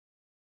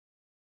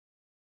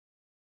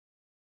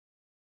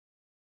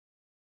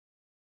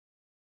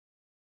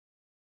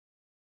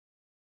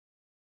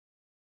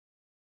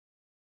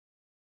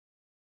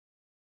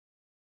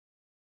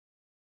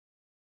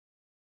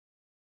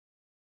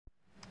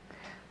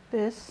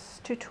This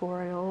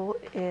tutorial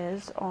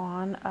is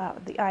on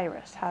the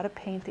iris, how to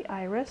paint the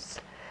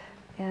iris.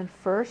 And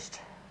first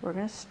we're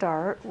going to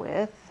start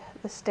with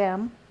the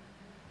stem,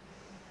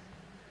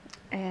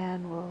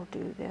 and we'll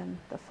do then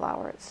the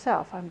flower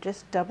itself. I'm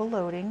just double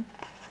loading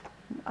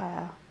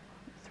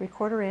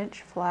 3/4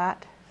 inch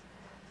flat.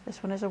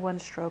 This one is a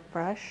 1-stroke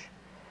brush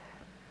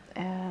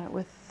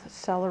with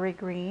celery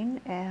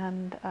green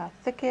and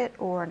thicket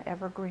or an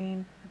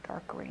evergreen,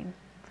 dark green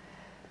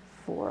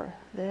for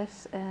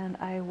this. And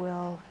I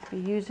will be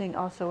using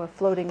also a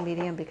floating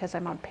medium because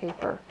I'm on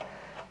paper,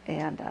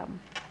 and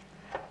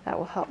that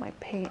will help my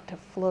paint to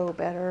flow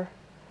better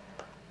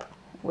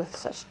with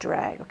such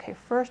drag. Okay,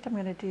 first I'm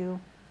going to do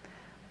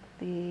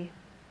the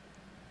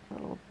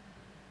little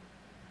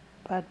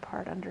bud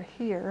part under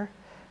here,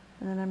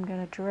 and then I'm going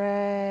to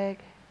drag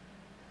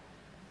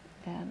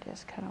and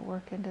just kind of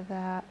work into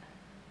that.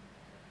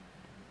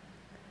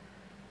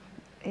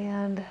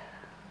 And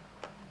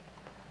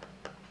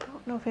I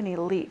don't know if any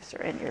leaves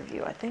are in your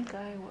view. I think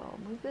I will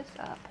move this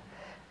up.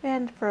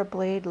 And for a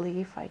blade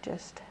leaf, I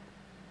just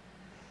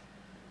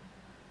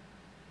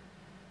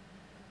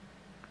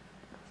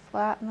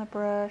flatten the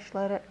brush,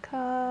 let it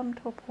come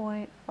to a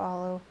point,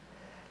 follow,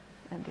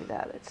 and do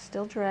that. It's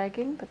still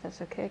dragging, but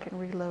that's okay. I can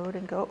reload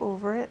and go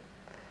over it.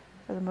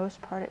 For the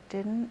most part, it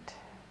didn't.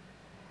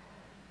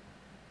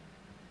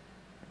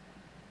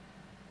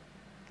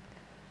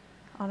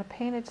 On a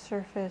painted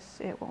surface,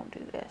 it won't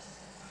do this.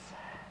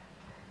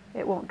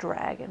 It won't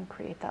drag and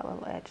create that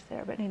little edge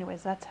there. But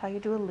anyways, that's how you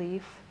do a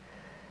leaf.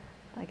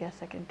 I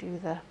guess I can do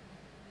the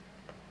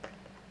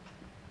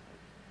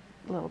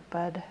little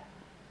bud.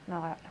 No,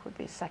 that would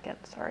be second,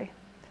 sorry.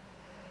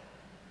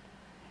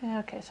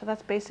 Okay, so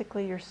that's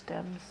basically your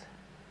stems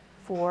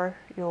for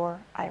your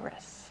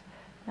iris.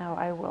 Now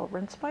I will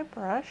rinse my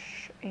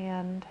brush,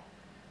 and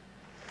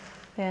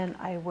then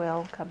I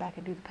will come back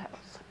and do the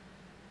petals.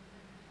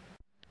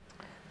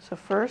 So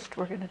first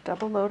we're going to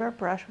double load our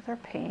brush with our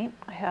paint.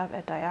 I have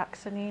a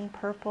dioxazine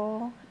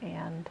purple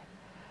and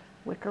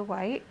wicker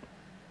white,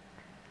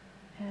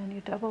 and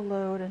you double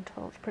load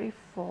until it's pretty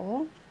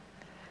full.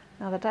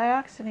 Now the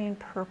dioxazine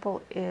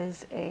purple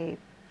is a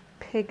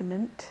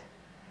pigment,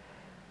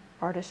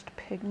 artist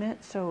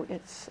pigment, so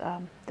it's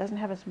doesn't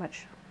have as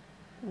much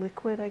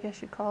liquid, I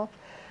guess you'd call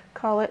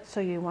it. So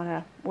you want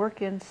to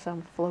work in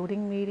some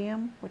floating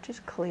medium, which is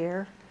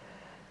clear,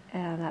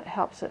 and that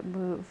helps it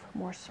move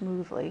more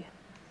smoothly,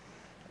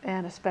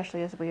 and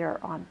especially as we are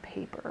on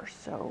paper,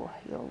 so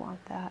you'll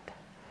want that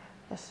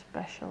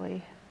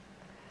especially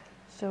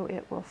so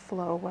it will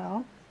flow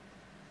well.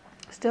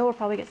 Still, we'll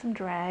probably get some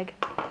drag.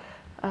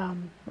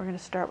 We're going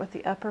to start with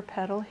the upper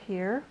petal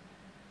here,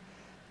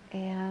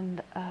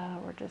 and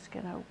we're just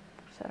going to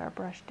set our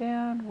brush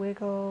down,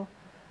 wiggle,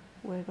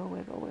 wiggle,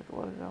 wiggle,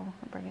 wiggle, wiggle,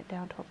 and bring it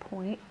down to a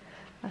point.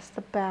 That's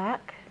the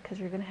back, because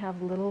you're going to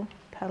have little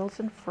petals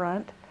in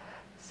front.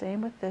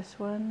 Same with this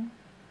one.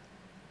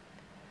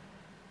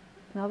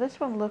 Now this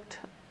one looked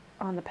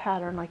on the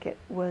pattern like it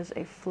was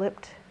a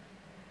flipped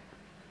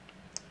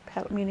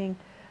petal, meaning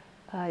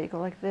you go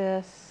like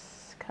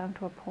this, come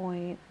to a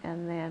point,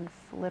 and then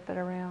flip it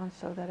around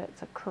so that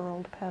it's a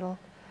curled petal.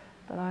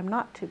 But I'm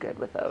not too good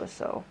with those,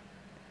 so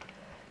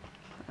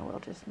I will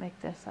just make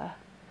this a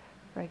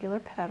regular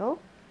petal.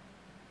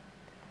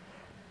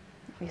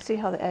 You see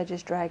how the edge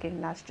is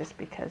dragging? That's just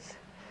because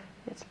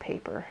it's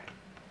paper.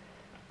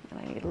 And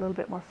I need a little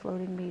bit more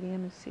floating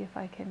medium and see if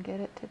I can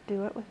get it to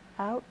do it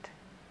without.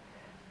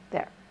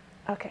 There.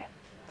 Okay.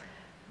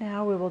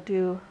 Now we will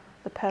do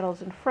the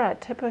petals in front.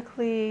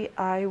 Typically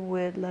I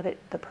would let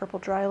the purple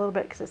dry a little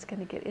bit because it's going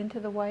to get into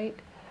the white,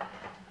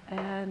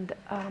 and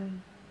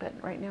but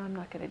right now I'm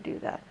not going to do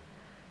that,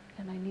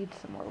 and I need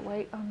some more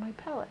white on my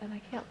palette and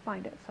I can't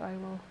find it, so I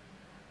will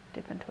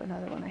dip into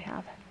another one I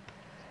have.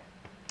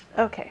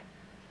 Okay,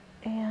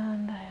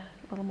 and a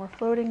little more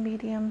floating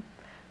medium.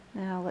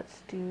 Now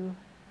let's do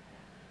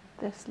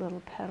this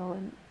little petal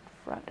in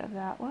front of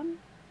that one,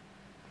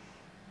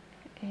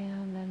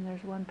 and then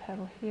there's one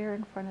petal here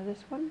in front of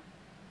this one.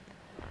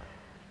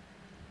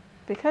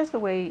 Because the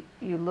way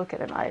you look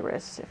at an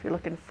iris, if you're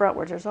looking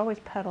frontwards, there's always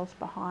petals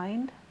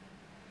behind,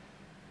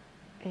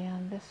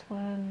 and this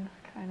one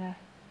kind of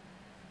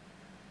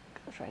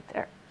goes right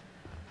there.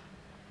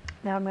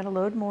 Now I'm going to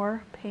load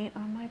more paint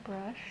on my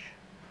brush,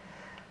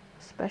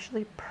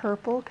 especially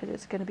purple, because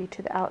it's going to be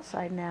to the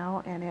outside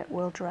now and it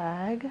will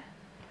drag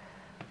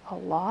a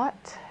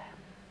lot.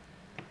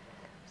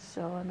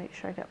 So I make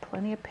sure I got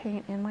plenty of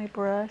paint in my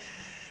brush,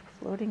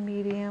 floating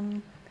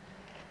medium,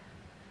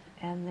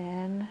 and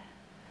then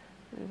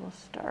we will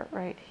start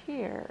right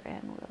here,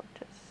 and we'll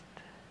just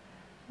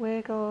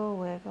wiggle,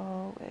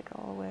 wiggle,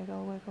 wiggle,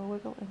 wiggle, wiggle,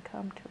 wiggle, and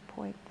come to a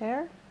point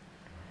there.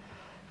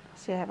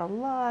 See, I have a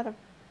lot of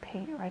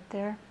paint right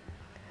there.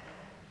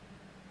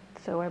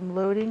 So I'm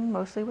loading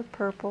mostly with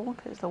purple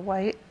because the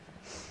white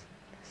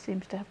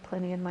seems to have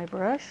plenty in my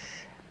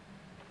brush.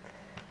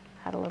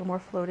 Add a little more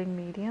floating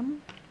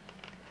medium.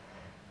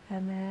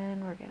 And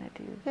then we're going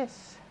to do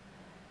this.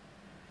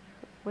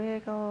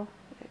 Wiggle,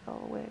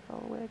 wiggle,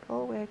 wiggle,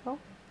 wiggle, wiggle.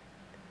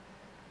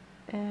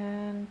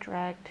 and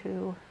drag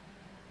to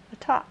the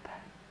top.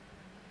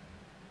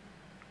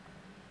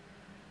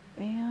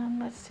 And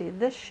let's see,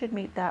 this should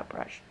meet that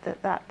brush,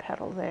 that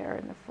petal there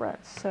in the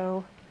front.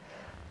 So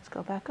let's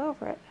go back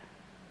over it.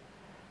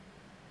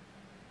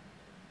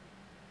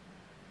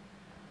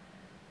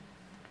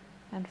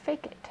 And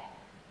fake it.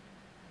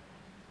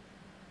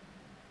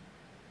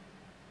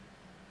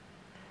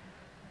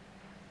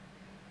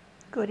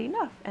 Good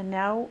enough. And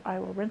now I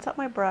will rinse out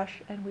my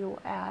brush and we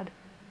will add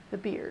the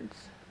beards.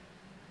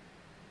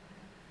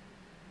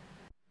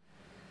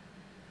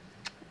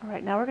 All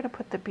right, now we're going to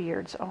put the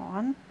beards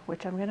on,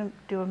 which I'm going to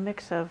do a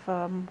mix of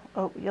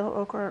yellow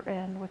ochre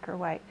and wicker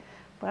white.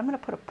 But I'm going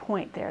to put a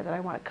point there that I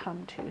want to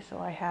come to, so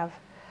I have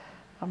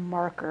a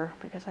marker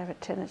because I have a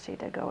tendency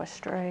to go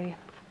astray.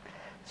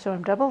 So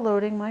I'm double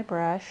loading my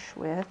brush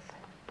with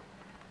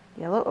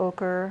yellow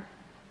ochre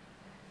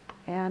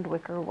and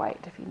wicker white.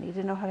 If you need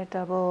to know how to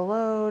double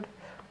load,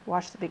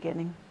 watch the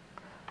beginning.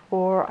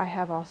 Or I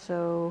have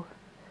also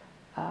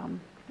a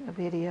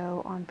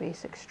video on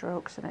basic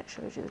strokes and it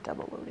shows you the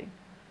double loading.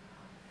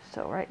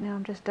 So right now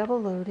I'm just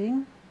double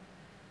loading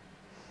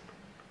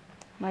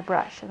my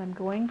brush, and I'm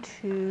going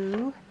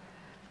to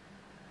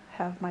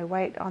have my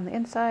white on the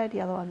inside,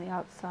 yellow on the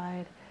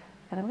outside,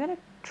 and I'm going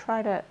to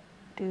try to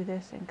do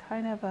this in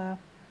kind of a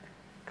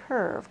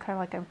curve, kind of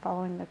like I'm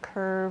following the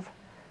curve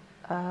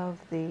of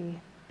the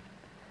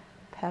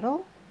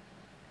petal,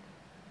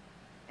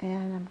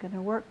 and I'm going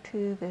to work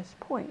to this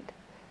point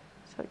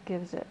so it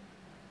gives it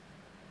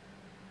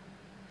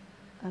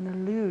an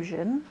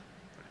illusion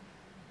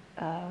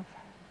of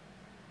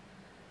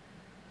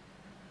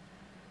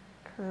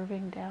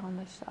curving down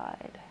the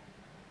side.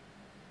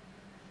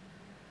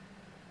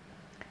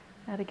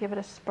 Now to give it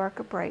a spark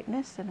of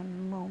brightness in a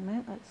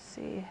moment, let's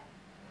see,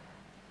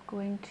 I'm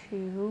going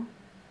to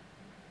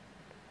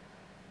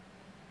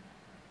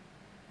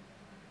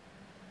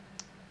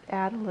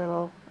add a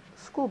little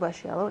school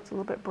bus yellow. It's a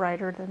little bit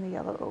brighter than the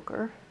yellow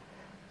ochre,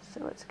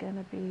 so it's going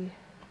to be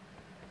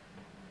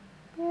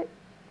a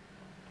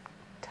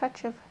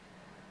touch of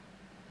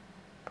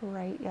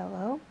bright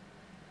yellow.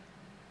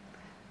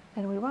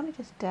 And we want to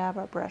just dab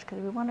our brush because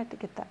we want it to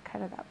get that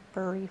kind of that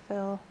furry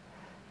feel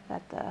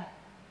that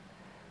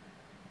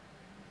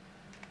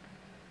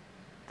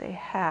they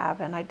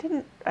have. And I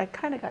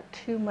kind of got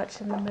too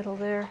much in the middle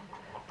there,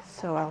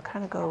 so I'll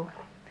kind of go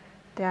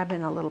dab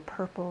in a little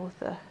purple with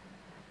the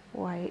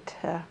white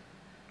to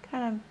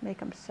kind of make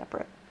them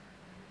separate.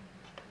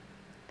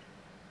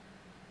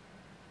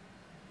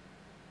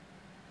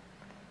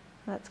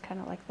 That's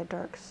kind of like the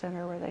dark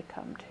center where they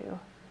come to.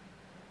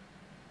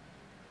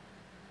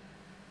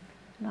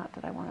 Not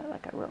that I want it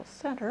like a real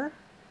center.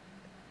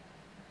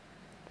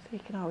 So you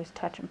can always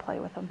touch and play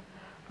with them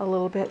a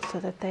little bit so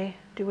that they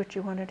do what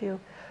you want to do.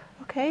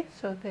 Okay,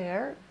 so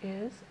there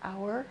is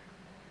our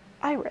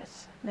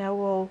iris. Now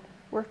we'll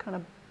work on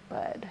a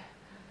bud.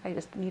 I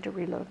just need to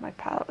reload my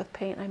palette with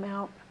paint. I'm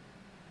out.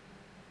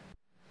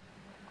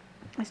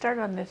 I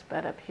started on this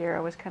bud up here. I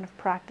was kind of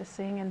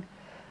practicing, and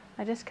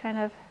I just kind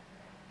of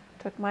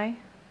took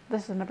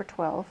this is number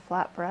 12,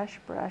 flat brush,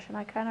 and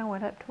I kind of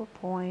went up to a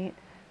point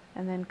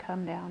and then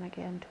come down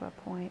again to a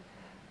point,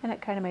 and it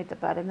kind of made the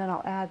bud. And then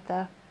I'll add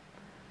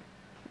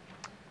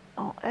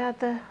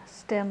the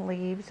stem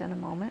leaves in a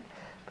moment.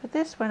 But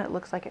this one, it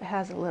looks like it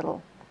has a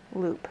little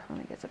loop. Let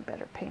me get some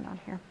better paint on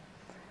here.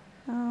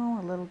 Oh,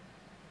 a little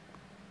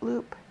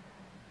loop,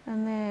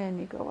 and then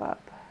you go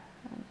up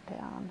and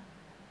down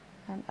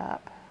and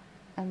up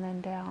and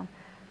then down,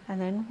 and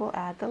then we'll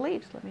add the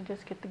leaves. Let me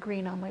just get the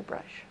green on my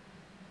brush.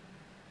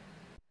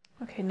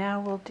 Okay,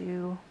 now we'll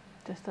do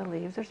just the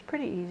leaves. It's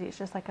pretty easy. It's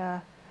just like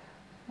a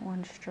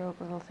one stroke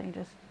little thing.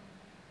 Just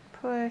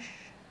push,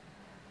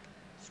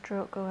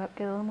 stroke, go up,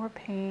 get a little more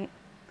paint,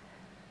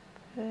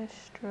 push,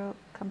 stroke,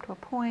 come to a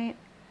point,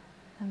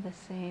 and the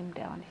same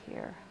down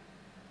here.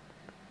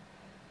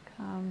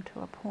 Come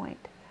to a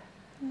point.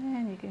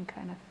 And you can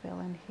kind of fill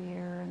in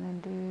here and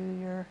then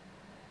do your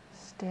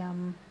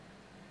stem.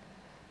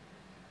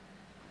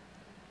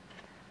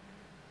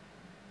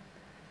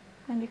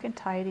 And you can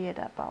tidy it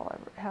up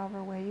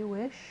however way you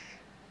wish.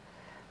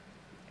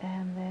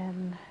 And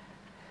then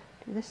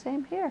do the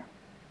same here.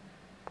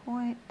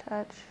 Point,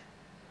 touch,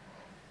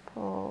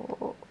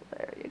 pull,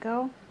 there you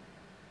go.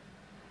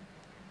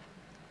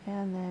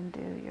 And then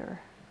do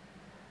your,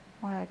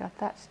 why I got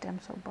that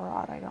stem so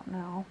broad, I don't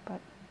know, but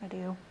I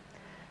do.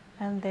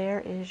 And there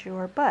is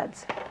your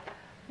buds.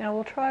 Now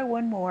we'll try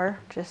one more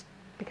just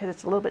because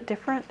it's a little bit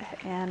different,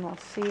 and we'll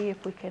see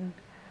if we can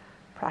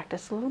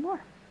practice a little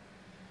more.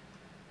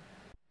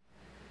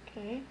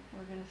 Okay,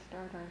 we're going to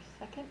start our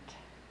second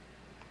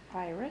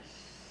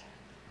iris,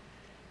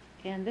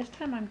 and this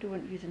time I'm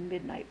using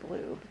midnight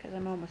blue because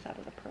I'm almost out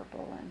of the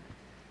purple, and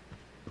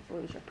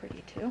blues are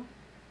pretty too.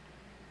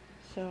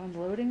 So I'm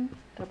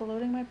double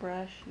loading my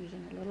brush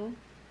using a little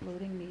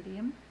loading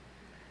medium,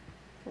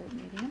 full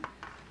medium,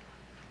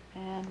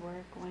 and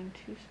we're going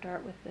to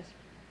start with this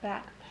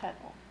back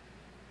petal.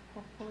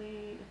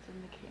 Hopefully it's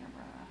in the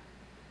camera.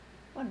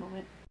 One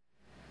moment.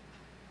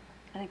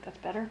 I think that's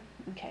better.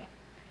 Okay.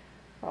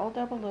 We're all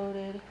double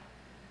loaded,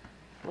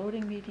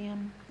 floating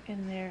medium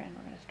in there, and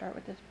we're going to start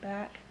with this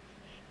back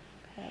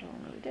petal.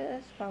 And we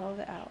just follow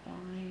the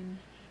outline.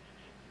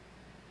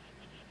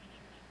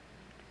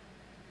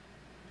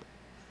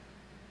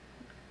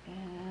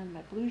 And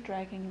my blue's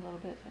dragging a little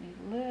bit, so I need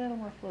a little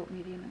more float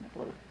medium in the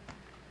blue.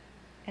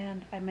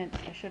 And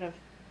I should have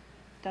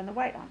done the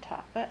white on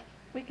top, but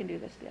we can do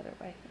this the other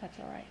way. That's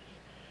all right.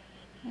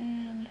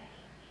 And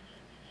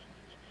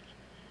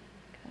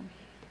come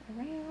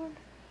around,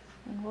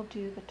 and we'll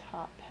do the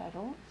top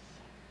petals,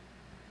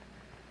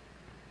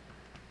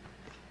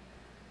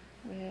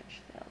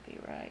 which they'll be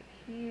right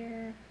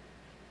here.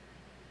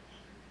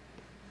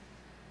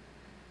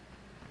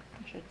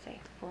 I should say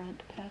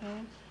front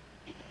petals.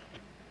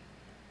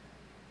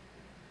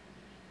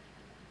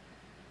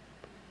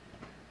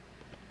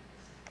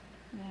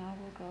 Now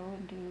we'll go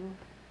and do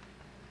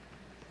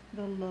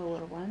the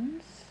lower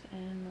ones,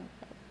 and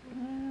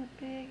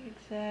big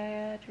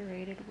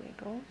exaggerated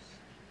wiggles.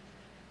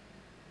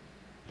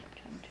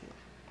 Come to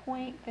a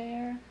point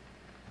there.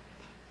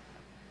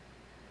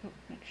 Oh,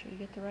 make sure you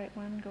get the right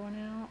one going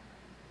out.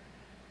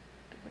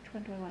 Which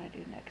one do I want to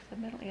do next? The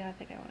middle? Yeah, I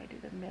think I want to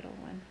do the middle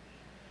one.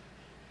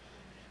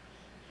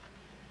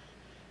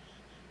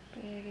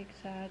 Big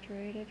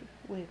exaggerated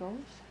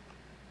wiggles.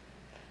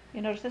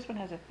 You notice this one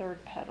has a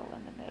third petal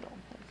in the middle.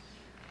 So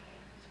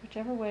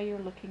whichever way you're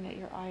looking at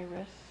your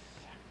iris,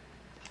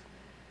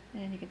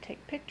 and you can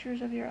take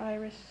pictures of your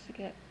iris to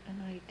get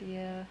an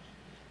idea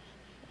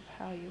of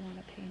how you want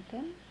to paint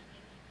them.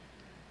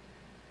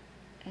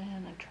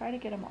 And I try to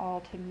get them all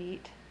to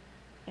meet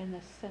in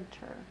the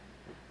center.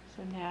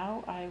 So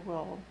now I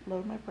will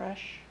load my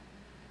brush,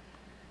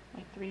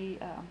 my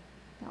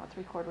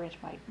 3/4 inch,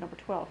 my number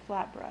 12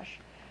 flat brush,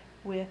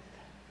 with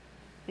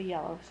the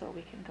yellow, so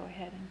we can go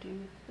ahead and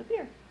do the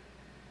beard.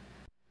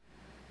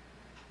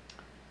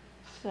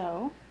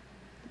 So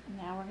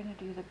now we're going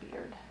to do the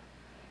beard,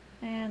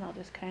 and I'll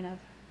just kind of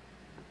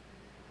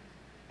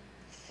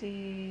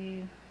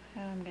see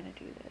how I'm going to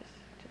do this.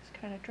 Just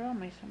kind of draw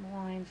me some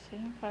lines, see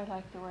if I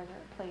like the way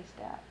they're placed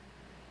at.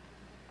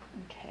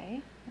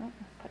 Okay, oh,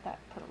 put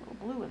a little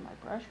blue in my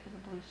brush because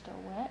the blue's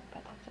still wet,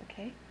 but that's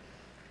okay.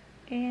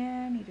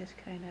 And you just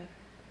kind of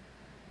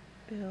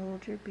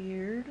build your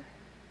beard.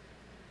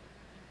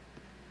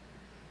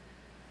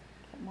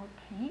 Get more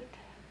paint.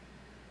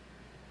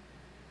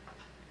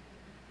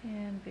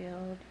 And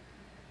build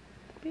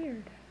the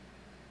beard.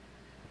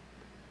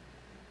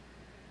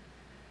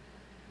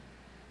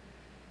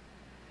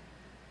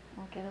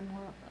 I'll get a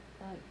more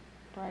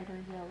brighter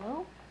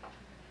yellow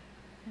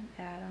and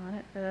add on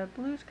it. The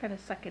blue's kind of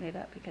sucking it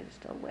up because it's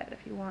still wet.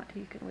 If you want to,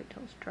 you can wait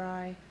till it's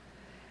dry.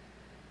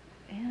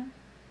 And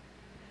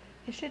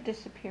it should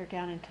disappear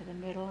down into the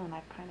middle, and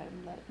I've kind of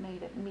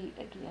made it meet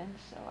again,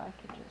 so I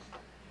could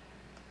just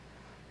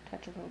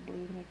touch a little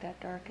blue to make that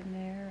dark in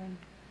there, and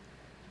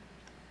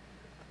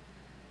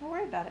don't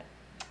worry about it.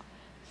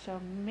 So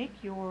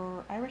make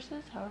your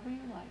irises however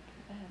you like,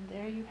 and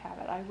there you have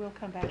it. I will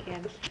come back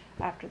in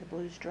after the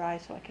blue's dry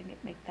so I can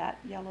make that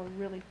yellow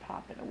really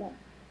pop, and it won't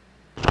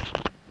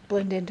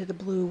blend into the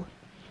blue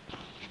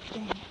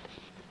thing.